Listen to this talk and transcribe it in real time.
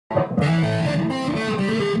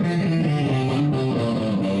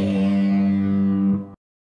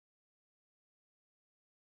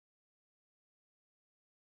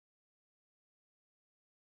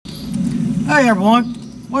Hey everyone,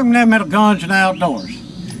 welcome to Metal Guns and Outdoors.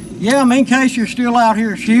 Yeah, in case you're still out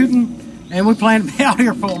here shooting, and we plan to be out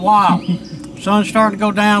here for a while. Sun's starting to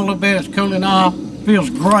go down a little bit, it's cooling off,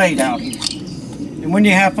 feels great out here. And when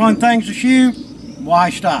you have fun things to shoot,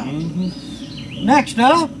 why stop? Next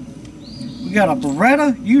up, we got a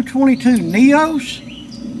Beretta U22 Neos,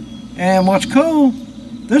 and what's cool,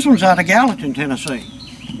 this one's out of Gallatin, Tennessee.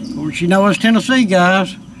 Of course, you know us Tennessee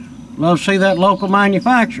guys, love to see that local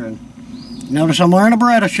manufacturing. Notice I'm wearing a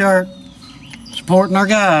Beretta shirt, supporting our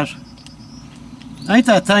guys. Ain't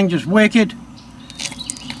that thing just wicked?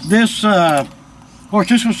 This, of course,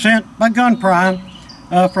 this was sent by Gun Prime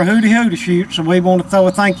for Hootie Hoo to shoot, so we want to throw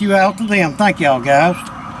a thank you out to them. Thank y'all, guys.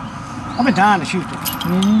 I've been dying to shoot this.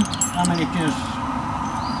 I mean, it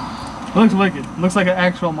just looks wicked. Looks like an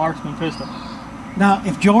actual marksman pistol. Now,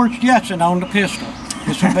 if George Jetson owned a pistol,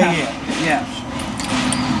 this would be it. Yes.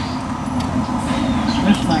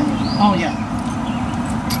 This thing is, oh yeah,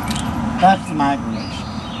 that's the mag release.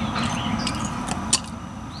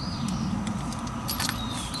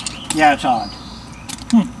 Yeah, it's odd.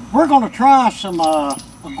 We're going to try some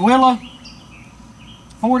Aguila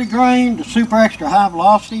 40 grain to super extra high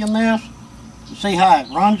velocity in this to see how it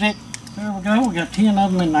runs it. There we go, we got 10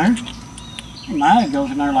 of them in there. The mag goes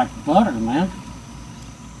in there like butter, man.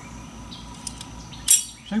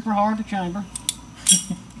 Super hard to chamber.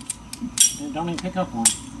 Don't even pick up one.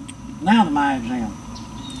 Now the mag's in.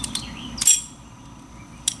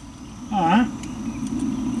 Alright.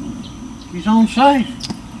 He's on safe.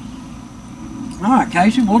 Alright,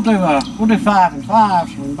 Casey, we'll do 5 and 5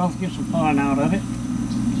 so we can both get some fun out of it.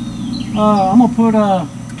 I'm gonna put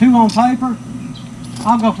 2 on paper.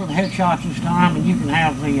 I'll go for the headshots this time and you can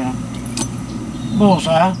have the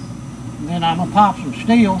bullseye. And then I'm gonna pop some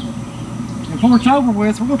steel. And before it's over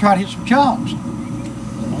with, we're gonna try to hit some chalks.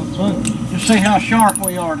 Just see how sharp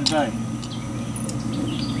we are today.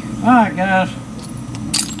 Alright guys.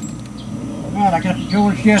 Alright, I got the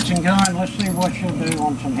George Jetson gun. Let's see what she'll do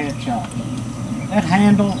on some headshots. That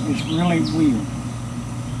handle is really weird.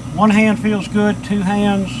 One hand feels good, 2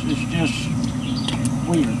 hands is just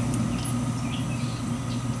weird.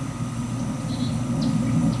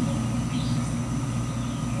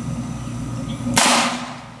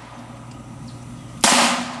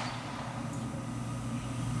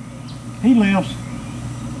 He lives.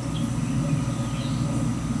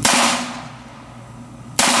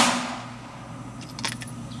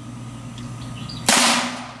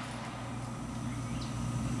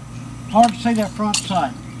 Hard to see that front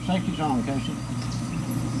sight. Safety's on, Casey.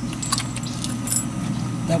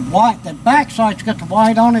 That white, that back sight's got the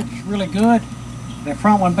white on it. It's really good. That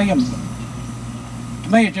front one being, to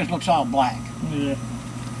me, it just looks all black. Yeah.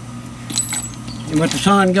 And with the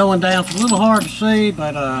sun going down, it's a little hard to see,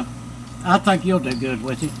 but I think you'll do good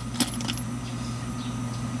with it.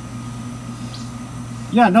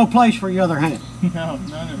 Yeah, no place for your other hand. No,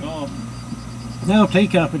 none at all. No,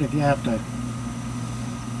 teacup it if you have to.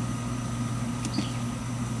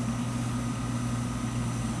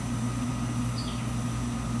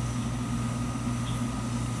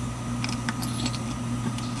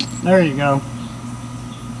 There you go.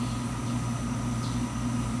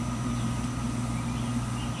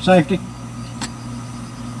 Safety.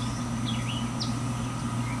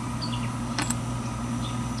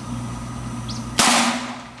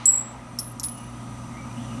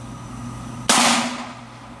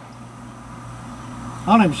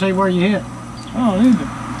 I don't even see where you hit. Oh, either.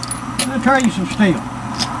 I'll try you some steel.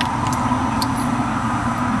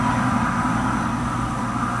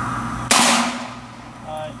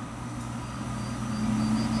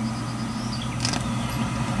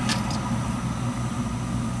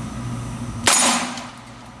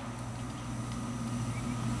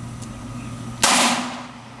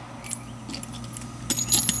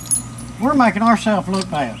 We're making ourselves look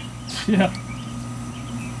bad. Yeah.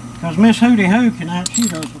 Because Miss Hootie Hoo can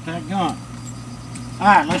outshoot us with that gun.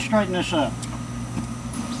 Alright, let's straighten this up.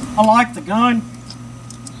 I like the gun,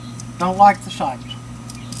 don't like the sights.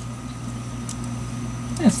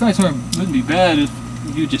 Yeah, sights wouldn't be bad if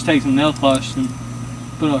you just take some nail polish and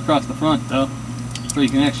put it across the front though, so you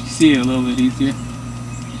can actually see it a little bit easier.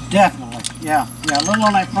 Definitely, yeah. Yeah, a little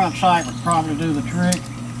on that front sight would probably do the trick.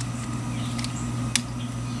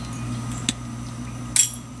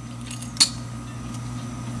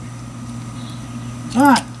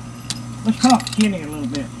 Alright, let's talk to Kenny a little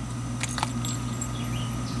bit.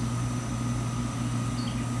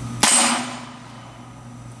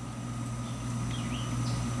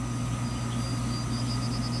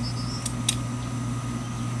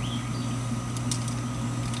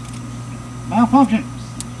 Malfunction.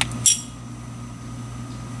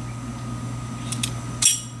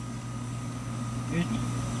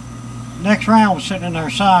 Next round was sitting in there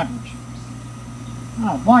sideways.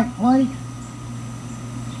 Oh, white plate.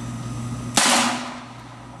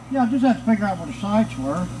 Yeah, I just had to figure out where the sights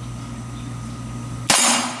were.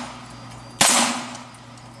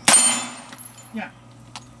 Yeah.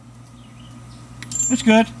 It's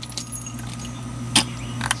good.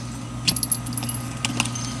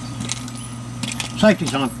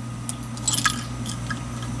 Safety's on.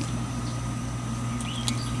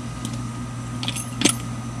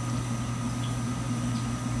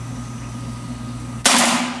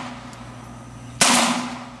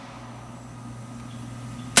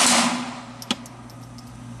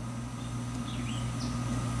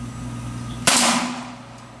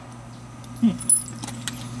 I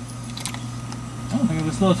don't think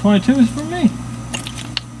this little 22 is for me.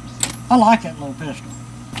 I like that little pistol.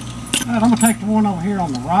 All right, I'm gonna take the one over here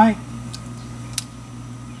on the right.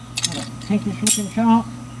 Got a pinkish looking shot.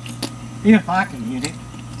 If I can hit it.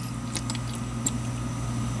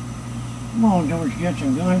 Come on, George, get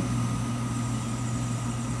some gun.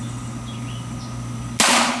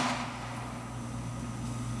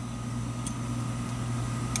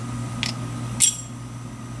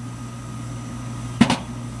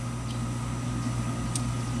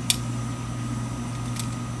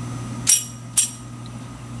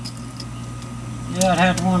 Yeah, it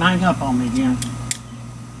had the one hang up on me again.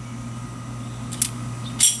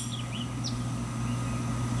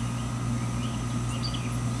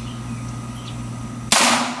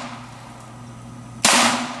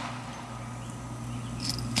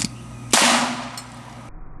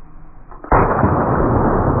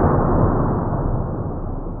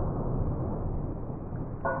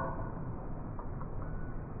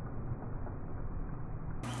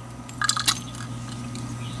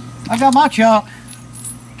 I got my chuck.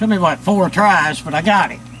 Took me what, 4 tries, but I got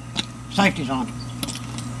it. Safety's on it.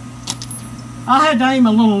 I had to aim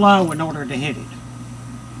a little low in order to hit it,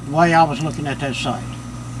 the way I was looking at that sight.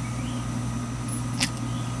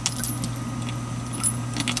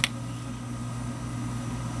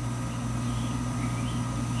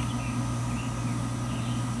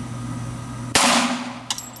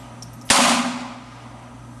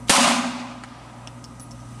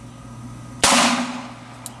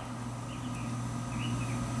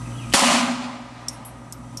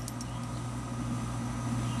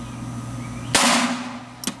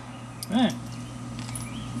 Man.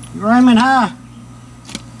 You're aiming high.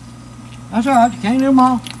 That's all right, you can't do them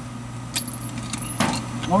all.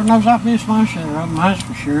 Lord knows I've missed my share of them, that's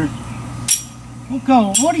for sure.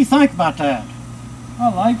 Okay, what do you think about that? I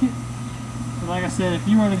like it. But like I said, if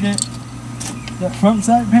you were to get that front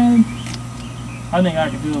sight panning, I think I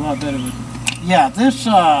could do a lot better with it. Yeah, this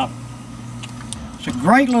it's a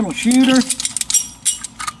great little shooter.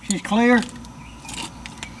 She's clear.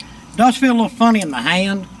 Does feel a little funny in the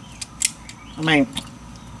hand. I mean,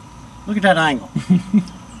 look at that angle.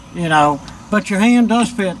 You know, but your hand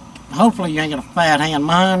does fit. Hopefully you ain't got a fat hand.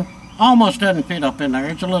 Mine almost doesn't fit up in there.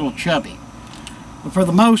 It's a little chubby. But for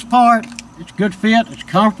the most part, it's good fit. It's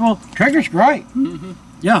comfortable. Trigger's great. Mm-hmm.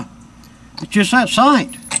 Yeah. It's just that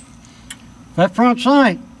sight. That front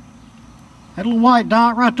sight. That little white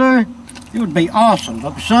dot right there, it would be awesome.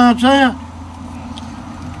 But besides that,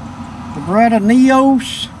 the Beretta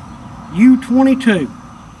Neos U22.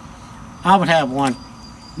 I would have one,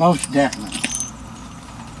 most definitely.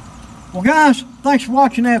 Well guys, thanks for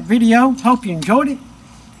watching that video. Hope you enjoyed it.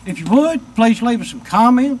 If you would, please leave us some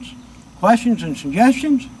comments, questions, and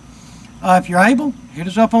suggestions. If you're able, hit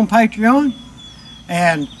us up on Patreon.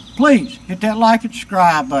 And please, hit that like and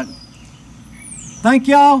subscribe button. Thank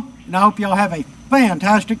y'all, and I hope y'all have a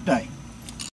fantastic day.